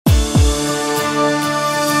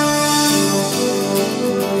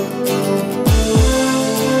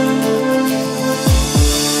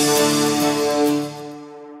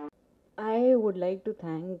like to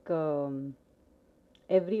thank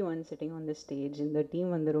everyone sitting on the stage. In the team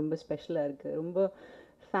வந்து ரொம்ப ஸ்பெஷலாக இருக்குது, ரொம்ப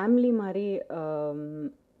ஃபேமிலி மாதிரி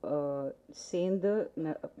சேர்ந்து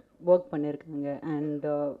ஒர்க் பண்ணியிருக்காங்க. And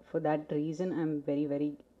for that reason I am very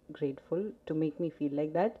very grateful to make me feel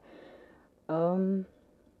like that.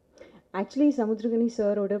 Actually Samuthirakani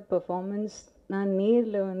சாரோட performance நான்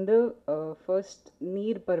நேரில் வந்து ஃபர்ஸ்ட்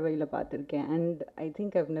நீர் பறவையில் பார்த்துருக்கேன். And I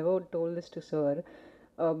think I've never toll this to sir,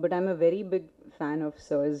 but I'm a very big fan of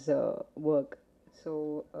சர்ஸ் work. So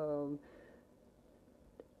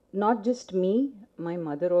not just me, my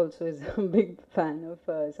mother also is a big fan of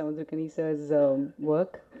Samudrakani sir's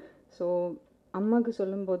work. So அம்மாக்கு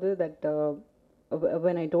சொல்லும்போது that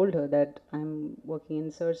when I told her that I'm working in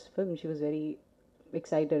sir's film, she was very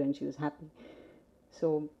excited and she was happy. So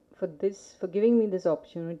for giving me this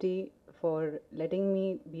opportunity, for letting me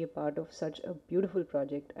be a part of such a beautiful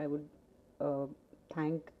project, I would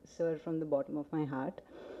thank sir from the bottom of my heart.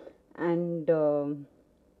 And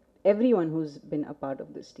everyone who's been a part of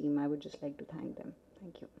this team, I would just like to thank them.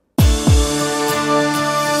 Thank you.